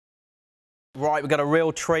Right, we've got a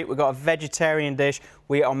real treat. We've got a vegetarian dish.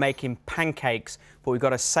 We are making pancakes, but we've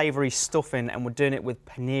got a savoury stuffing and we're doing it with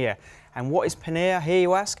paneer. And what is paneer, here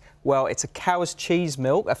you ask? Well, it's a cow's cheese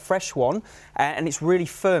milk, a fresh one, and it's really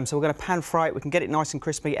firm. So we're going to pan fry it. We can get it nice and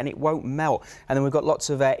crispy and it won't melt. And then we've got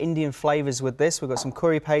lots of Indian flavours with this. We've got some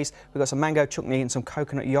curry paste, we've got some mango chutney and some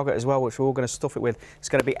coconut yogurt as well, which we're all going to stuff it with. It's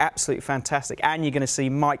going to be absolutely fantastic. And you're going to see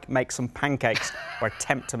Mike make some pancakes, or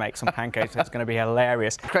attempt to make some pancakes. It's going to be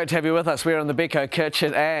hilarious. Great to have you with us. We're in the Beko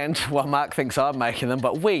kitchen and, well, Mark thinks I'm making them,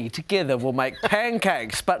 but we together will make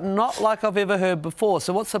pancakes, but not like I've ever heard before.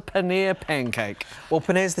 So what's a paneer pancake? Well,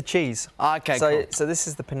 paneer's the cheese. Okay, so, cool. So this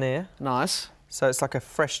is the paneer. Nice. So it's like a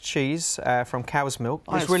fresh cheese from cow's milk.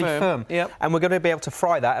 Oh, it's really firm. Yep. And we're going to be able to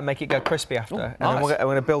fry that and make it go crispy after. Ooh, and nice. then we're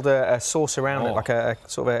going to build a sauce around it, like a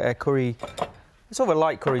sort of a curry, sort of a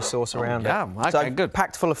light curry sauce around it. Okay, so good.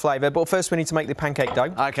 Packed full of flavour. But first we need to make the pancake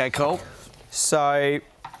dough. Okay, cool. So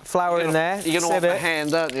flour in there. You're going to want the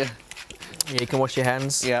hand, don't you? Yeah, you can wash your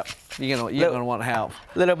hands. Yep. You're going to want help.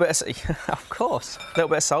 A little bit of, of course, a little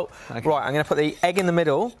bit of salt. Okay. Right, I'm going to put the egg in the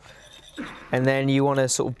middle. And then you want to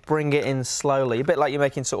sort of bring it in slowly, a bit like you're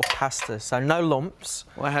making sort of pasta, so no lumps.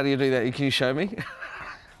 Well, how do you do that? Can you show me?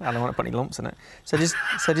 I don't want to put any lumps in it. So just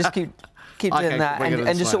keep doing that, bring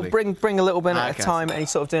and just sort of bring a little bit at a time, and you're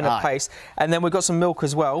sort of doing a paste. And then we've got some milk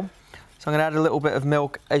as well. So I'm going to add a little bit of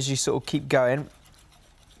milk as you sort of keep going,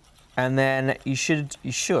 and then you should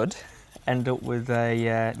end up with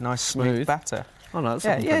a nice smooth batter. Oh no, that's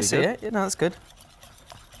pretty good. Yeah, no, that's good.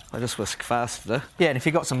 I just whisk faster. Yeah, and if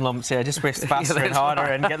you've got some lumps, just whisk faster and harder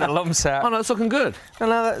and get the lumps out. Oh no, it's looking good.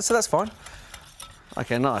 No, so that's fine.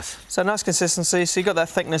 Okay, nice. So nice consistency. So you got that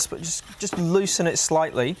thickness, but just loosen it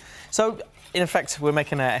slightly. So in effect, we're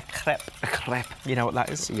making a crepe. A crepe. You know what that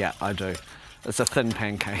is? Yeah, I do. It's a thin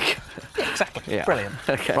pancake. Yeah, exactly. Yeah. Brilliant.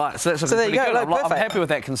 Okay. Right, so that's there you go. good. Look, I'm happy with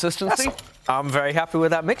that consistency. I'm very happy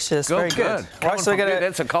with that mixture. It's very good. Right, so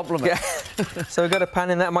that's a compliment. Yeah. So we've got a pan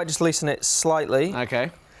in that. I might just loosen it slightly.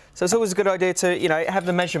 Okay. So it's always a good idea to, have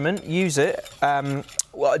the measurement, use it.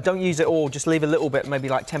 Well, don't use it all, just leave a little bit, maybe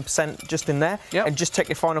like 10% just in there, and just check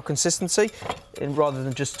your final consistency, rather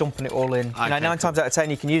than just dumping it all in. Okay, 9 times out of 10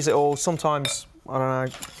 you can use it all. Sometimes, I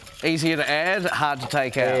don't know. Easier to add, hard to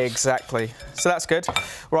take out. Exactly. So that's good.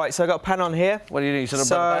 Right, so I've got a pan on here. What do you need? Sort of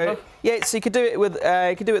butter? Yeah, so you could do it with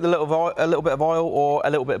a little bit of oil or a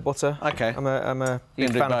little bit of butter. Okay. I'm a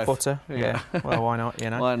big fan of butter. Yeah. Well, why not?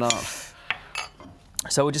 Why not?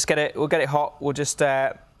 So we'll get it hot. We'll just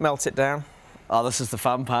melt it down. Oh, this is the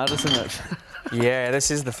fun part, isn't it? Yeah, this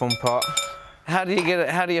is the fun part. How do you get it?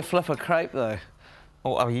 How do you flip a crepe though?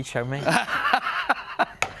 Oh, you show me.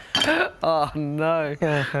 Oh no!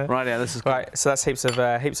 Right, yeah, this is good. Right. So that's heaps of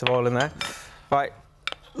oil in there. Right,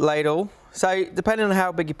 ladle. So depending on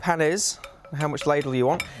how big your pan is, and how much ladle you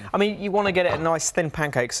want. I mean, you want to get it a nice thin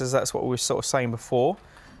pancake, because that's what we were sort of saying before.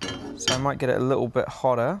 So I might get it a little bit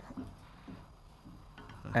hotter.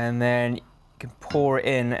 And then you can pour it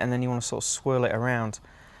in, and then you want to sort of swirl it around.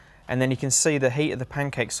 And then you can see the heat of the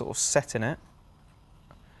pancake sort of set in it.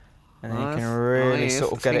 And then you can really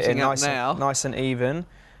sort of get it in nice and even.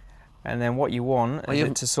 And then what you want is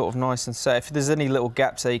it to sort of nice and set. If there's any little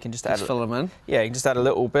gaps there, you can just add fill them in. Yeah, you can just add a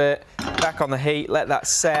little bit. Back on the heat, let that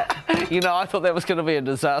set. I thought that was going to be a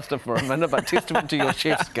disaster for a minute, but testament to your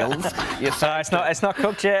chef skills. Yes, it's not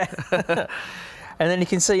cooked yet. And then you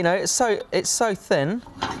can see, it's so thin.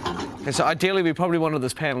 Okay, so ideally, we probably wanted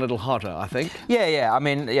this pan a little hotter, I think. Yeah. I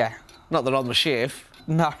mean, yeah. Not that I'm the chef.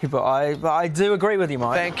 No, but I do agree with you,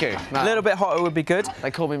 Mike. Thank you. No. A little bit hotter would be good.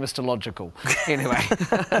 They call me Mr. Logical. Anyway.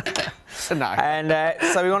 So no. And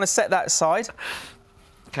so we want to set that aside.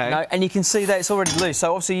 Okay. And you can see that it's already loose.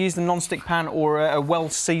 So obviously use the non-stick pan or a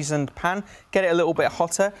well-seasoned pan. Get it a little bit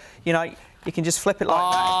hotter. You can just flip it like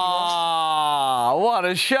that. Ah, what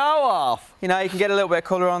a show-off! You can get a little bit of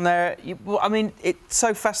colour on there. I mean, it's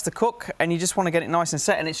so fast to cook, and you just want to get it nice and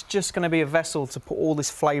set, and it's just going to be a vessel to put all this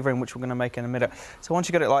flavour in, which we're going to make in a minute. So once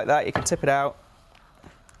you get it like that, you can tip it out,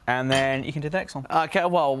 and then you can do the next one. Okay,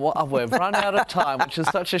 well, we've run out of time, which is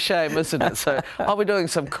such a shame, isn't it? So I'll be doing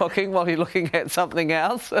some cooking while you're looking at something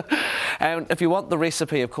else. And if you want the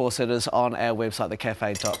recipe, of course, it is on our website,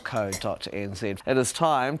 thecafe.co.nz. It is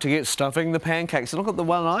time to get stuffing the pancakes. And look at the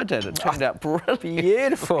one I did. It turned out brilliant.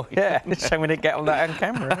 Beautiful. Yeah, it's a shame we didn't get all that on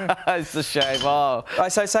camera. It's a shame. Oh.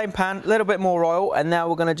 Right, so same pan, a little bit more oil, and now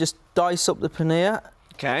we're going to just dice up the paneer.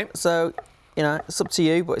 Okay. So, it's up to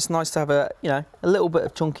you, but it's nice to have a little bit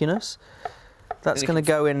of chunkiness. That's going to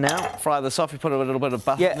go in now. Fry this off. You put a little bit of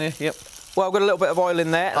butter in there. Yep. Well, I've got a little bit of oil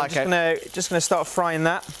in there. Okay. I'm just going to start frying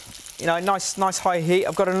that. you know, nice high heat.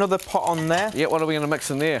 I've got another pot on there. Yeah, what are we going to mix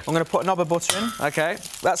in there? I'm going to put another butter in. Okay.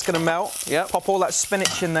 That's going to melt. Yep. Pop all that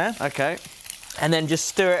spinach in there. Okay. And then just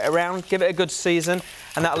stir it around, give it a good season,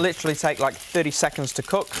 and that'll literally take like 30 seconds to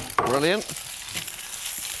cook. Brilliant.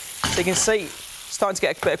 So you can see, starting to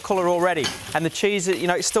get a bit of colour already, and the cheese, you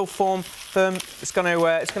know, it's still firm. It's going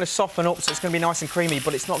to soften up, so it's going to be nice and creamy,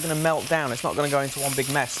 but it's not going to melt down. It's not going to go into one big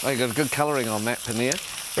mess. Oh, you got a good colouring on that paneer.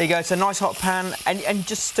 There you go. It's a nice hot pan, and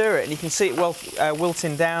just stir it, and you can see it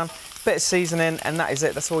wilting down. Bit of seasoning, and that is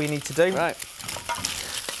it. That's all you need to do. Right.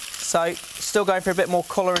 So, still going for a bit more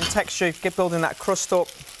colour and texture. Get building that crust up,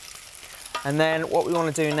 and then what we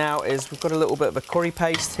want to do now is we've got a little bit of a curry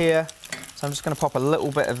paste here. So I'm just going to pop a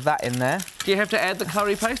little bit of that in there. Do you have to add the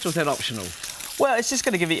curry paste, or is that optional? Well, it's just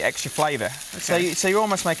going to give you extra flavour. Okay. So you're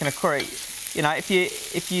almost making a curry. You know, if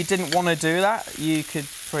you didn't want to do that, you could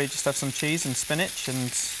probably just have some cheese and spinach, and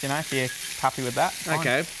you know, if you're happy with that. Fine.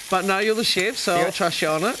 Okay, but no, you're the chef, so I'll trust you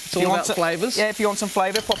on it. It's all about flavours. Yeah, if you want some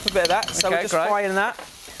flavour, pop a bit of that. So okay, we're just frying that.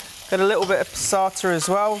 Got a little bit of passata as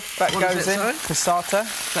well. That goes in. Passata.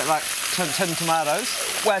 Is that like tin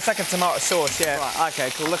tomatoes? Well, it's like a tomato sauce, yeah. Right, okay,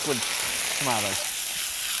 cool. Liquid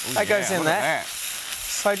tomatoes. Ooh, that goes in there.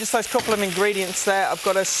 So just those couple of ingredients there. I've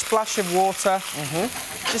got a splash of water,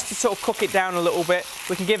 just to sort of cook it down a little bit.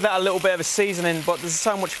 We can give that a little bit of a seasoning, but there's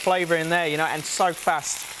so much flavour in there, you know, and so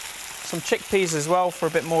fast. Some chickpeas as well for a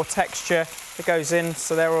bit more texture. It goes in,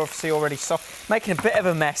 so they're obviously already soft. Making a bit of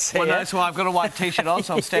a mess here. Well, no, so I've got a white t-shirt on,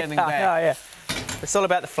 so I'm standing back. Yeah. It's all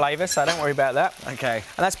about the flavour, so don't worry about that. Okay.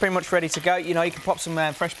 And that's pretty much ready to go. You know, you can pop some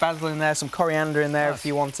fresh basil in there, some coriander in there if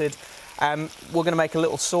you wanted. We're going to make a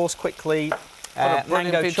little sauce quickly.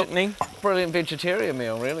 Mango chutney. Brilliant vegetarian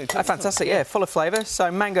meal, really. Fantastic, yeah, full of flavour.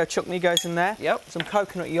 So mango chutney goes in there. Yep. Some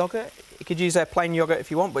coconut yoghurt. You could use plain yoghurt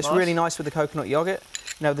if you want, but it's really nice with the coconut yoghurt.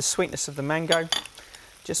 You know, the sweetness of the mango.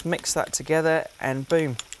 Just mix that together and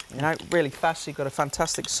boom. You know, really fast. You've got a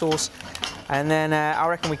fantastic sauce. And then I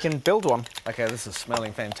reckon we can build one. Okay, this is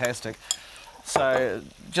smelling fantastic. So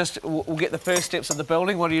we'll get the first steps of the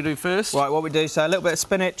building. What do you do first? Right, what we do, so a little bit of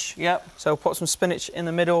spinach. Yep. So we'll put some spinach in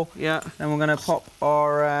the middle. Yeah. Then we're going to pop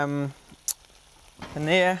our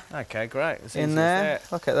paneer. Okay, great. In there.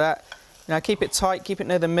 Look at that. Now keep it tight, keep it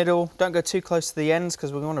near the middle. Don't go too close to the ends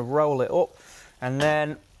because we're going to roll it up. And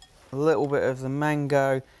then a little bit of the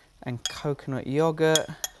mango and coconut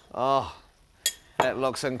yoghurt. Oh, that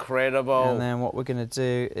looks incredible. And then what we're going to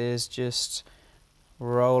do is just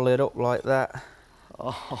roll it up like that.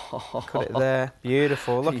 Oh. Put it there.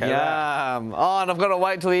 Beautiful. Look at that. Oh, and I've got to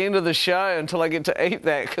wait till the end of the show until I get to eat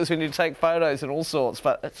that because we need to take photos and all sorts,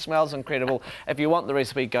 but it smells incredible. If you want the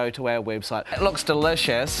recipe, go to our website. It looks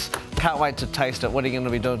delicious. Can't wait to taste it. What are you going to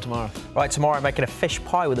be doing tomorrow? Right, tomorrow I'm making a fish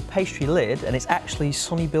pie with a pastry lid, and it's actually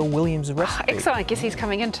Sonny Bill Williams' recipe. Excellent. I guess he's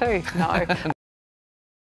coming in too. No.